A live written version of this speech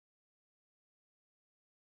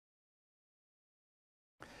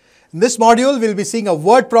In this module, we'll be seeing a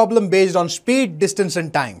word problem based on speed, distance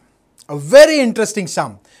and time. A very interesting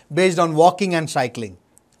sum based on walking and cycling.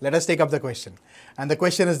 Let us take up the question. And the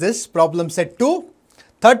question is this, problem set 2,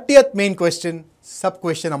 30th main question, sub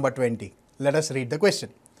question number 20. Let us read the question.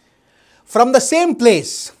 From the same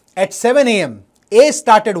place at 7 a.m., A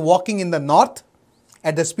started walking in the north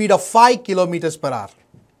at the speed of 5 kilometers per hour.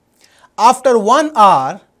 After 1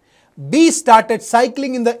 hour, B started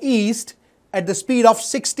cycling in the east at the speed of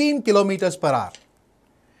 16 kilometers per hour.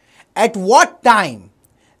 At what time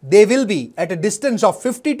they will be at a distance of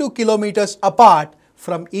 52 kilometers apart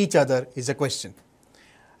from each other is a question.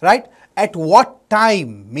 Right? At what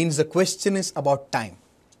time means the question is about time.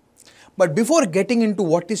 But before getting into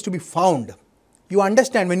what is to be found, you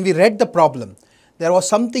understand when we read the problem, there was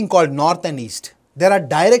something called north and east. There are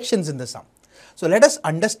directions in the sum. So let us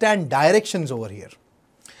understand directions over here.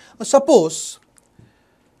 Now suppose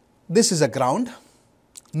this is a ground.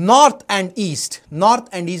 North and east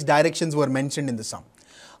directions were mentioned in the sum.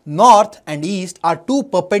 North and east are two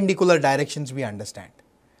perpendicular directions we understand.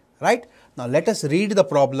 Right? Now let us read the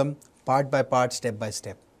problem part by part, step by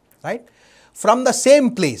step. Right? From the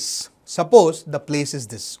same place, suppose the place is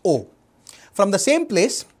this, O. From the same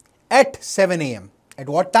place at 7 a.m. At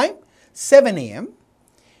what time? 7 a.m.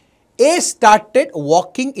 A started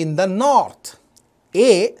walking in the north.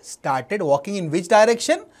 A started walking in which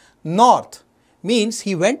direction? North. Means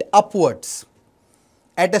he went upwards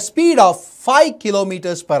at a speed of 5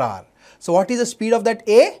 kilometers per hour. So what is the speed of that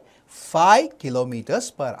A? 5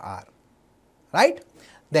 kilometers per hour. Right?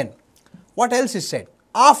 Then what else is said?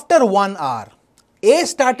 After 1 hour, A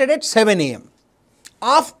started at 7 a.m.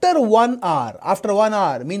 After 1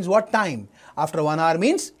 hour means what time? After 1 hour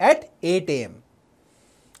means at 8 a.m.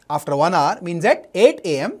 After 1 hour means at 8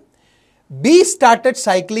 a.m. B started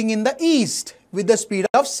cycling in the east with the speed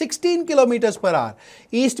of 16 kilometers per hour.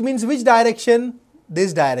 East means which direction?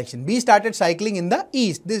 This direction. B started cycling in the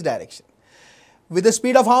east, this direction. With the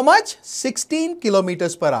speed of how much? 16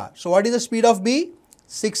 kilometers per hour. So what is the speed of B?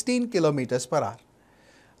 16 kilometers per hour.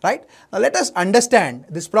 Right? Now let us understand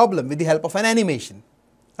this problem with the help of an animation.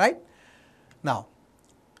 Right? Now,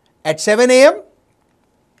 at 7 a.m.,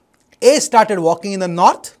 A started walking in the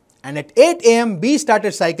north, and at 8 a.m. B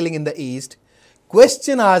started cycling in the east.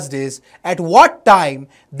 Question asked is, at what time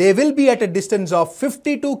they will be at a distance of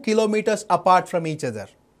 52 kilometers apart from each other.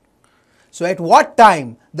 So at what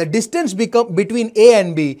time the distance between A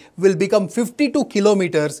and B will become 52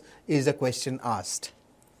 kilometers is the question asked.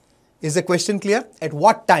 Is the question clear? At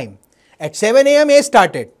what time? At 7 a.m. A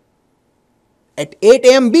started. At 8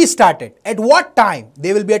 a.m. B started. At what time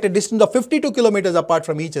they will be at a distance of 52 kilometers apart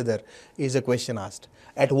from each other is the question asked.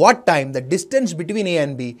 At what time the distance between A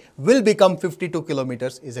and B will become 52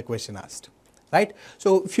 kilometers is a question asked. Right?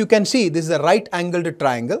 So if you can see, this is a right angled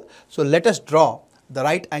triangle. So let us draw the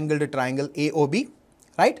right angled triangle AOB.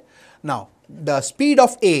 Right? Now the speed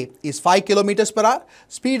of A is 5 kilometers per hour,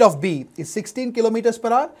 speed of B is 16 kilometers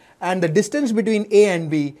per hour, and the distance between A and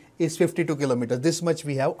B is 52 kilometers. This much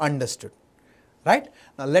we have understood. Right?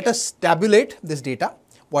 Now let us tabulate this data,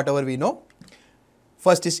 whatever we know.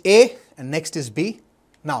 First is A and next is B.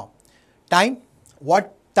 Now, time,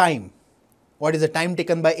 what time? What is the time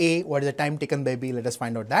taken by A? What is the time taken by B? Let us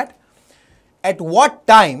find out that. At what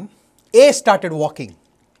time A started walking?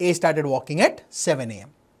 A started walking at 7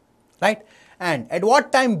 a.m. Right? And at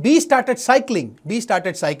what time B started cycling? B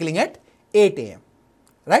started cycling at 8 a.m.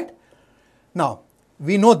 Right? Now,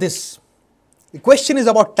 we know this. The question is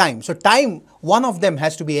about time. So, time, one of them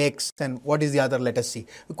has to be X, and what is the other? Let us see.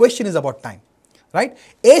 The question is about time. Right?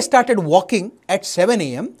 A started walking at 7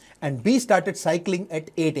 a.m. and B started cycling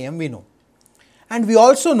at 8 a.m. we know. And we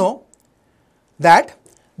also know that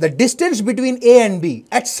the distance between A and B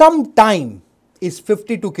at some time is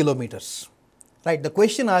 52 kilometers. Right? The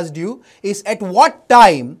question asked you is at what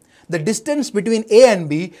time the distance between A and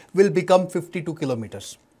B will become 52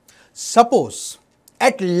 kilometers. Suppose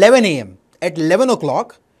at 11 a.m., at 11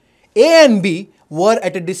 o'clock, A and B were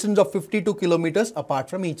at a distance of 52 kilometers apart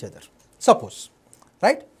from each other. Suppose.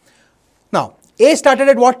 Right? Now, A started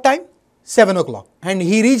at what time? 7 o'clock. And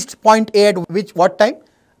he reached point A at what time?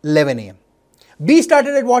 11 a.m. B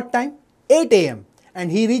started at what time? 8 a.m.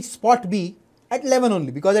 And he reached spot B at 11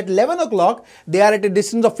 only. Because at 11 o'clock, they are at a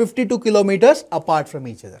distance of 52 kilometers apart from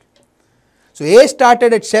each other. So, A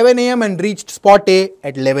started at 7 a.m. and reached spot A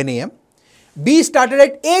at 11 a.m. B started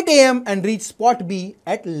at 8 a.m. and reached spot B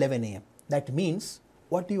at 11 a.m. That means,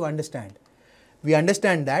 what do you understand? We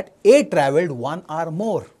understand that A travelled 1 hour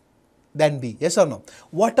more than B. Yes or no?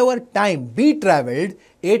 Whatever time B travelled,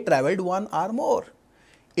 A travelled 1 hour more.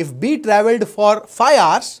 If B travelled for 5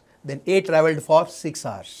 hours, then A travelled for 6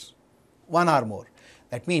 hours. 1 hour more.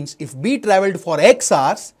 That means if B travelled for x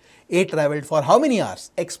hours, A travelled for how many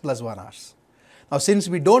hours? X plus 1 hours. Now since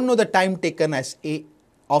we don't know the time taken as A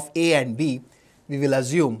and B, we will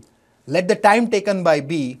assume let the time taken by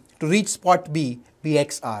B to reach spot B be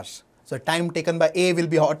x hours. So time taken by A will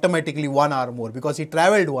be automatically 1 hour more because he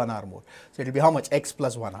travelled 1 hour more. So it will be how much? X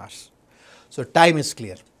plus 1 hours. So time is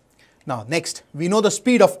clear. Now next, we know the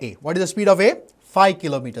speed of A. What is the speed of A? 5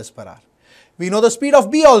 kilometers per hour. We know the speed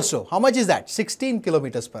of B also. How much is that? 16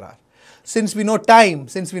 kilometers per hour. Since we know time,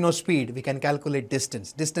 since we know speed, we can calculate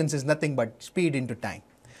distance. Distance is nothing but speed into time.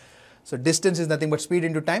 So distance is nothing but speed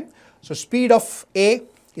into time. So speed of A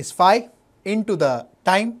is 5 into the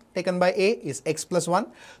time taken by A is x plus 1.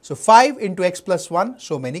 So 5 into x plus 1,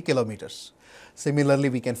 so many kilometers. Similarly,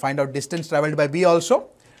 we can find out distance travelled by B also.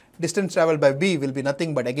 Distance travelled by B will be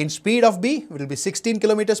nothing but again speed of B will be 16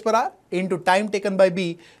 kilometers per hour into time taken by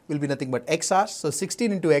B will be nothing but x hours. So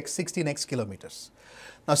 16 into x, 16x kilometers.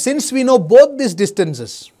 Now since we know both these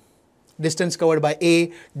distances, distance covered by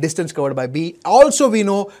A, distance covered by B, also we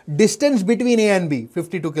know distance between A and B,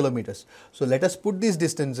 52 kilometers. So let us put these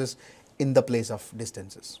distances in the place of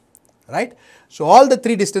distances, right? So all the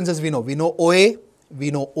three distances we know OA,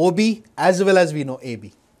 we know OB, as well as we know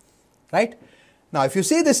AB, right? Now if you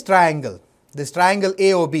see this triangle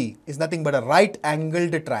AOB is nothing but a right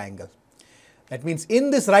angled triangle. That means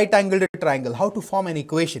in this right angled triangle, how to form an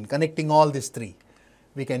equation connecting all these three?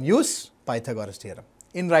 We can use Pythagoras theorem.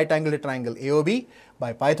 In right angled triangle AOB,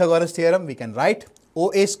 by Pythagoras theorem, we can write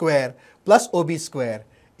OA square plus OB square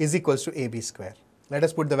is equals to AB square. Let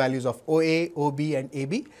us put the values of OA, OB and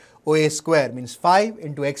AB. OA square means 5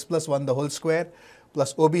 into x plus 1 the whole square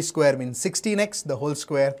plus OB square means 16x the whole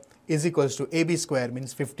square is equals to AB square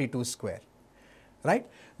means 52 square. Right?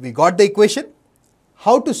 We got the equation.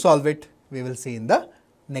 How to solve it, we will see in the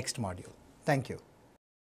next module. Thank you.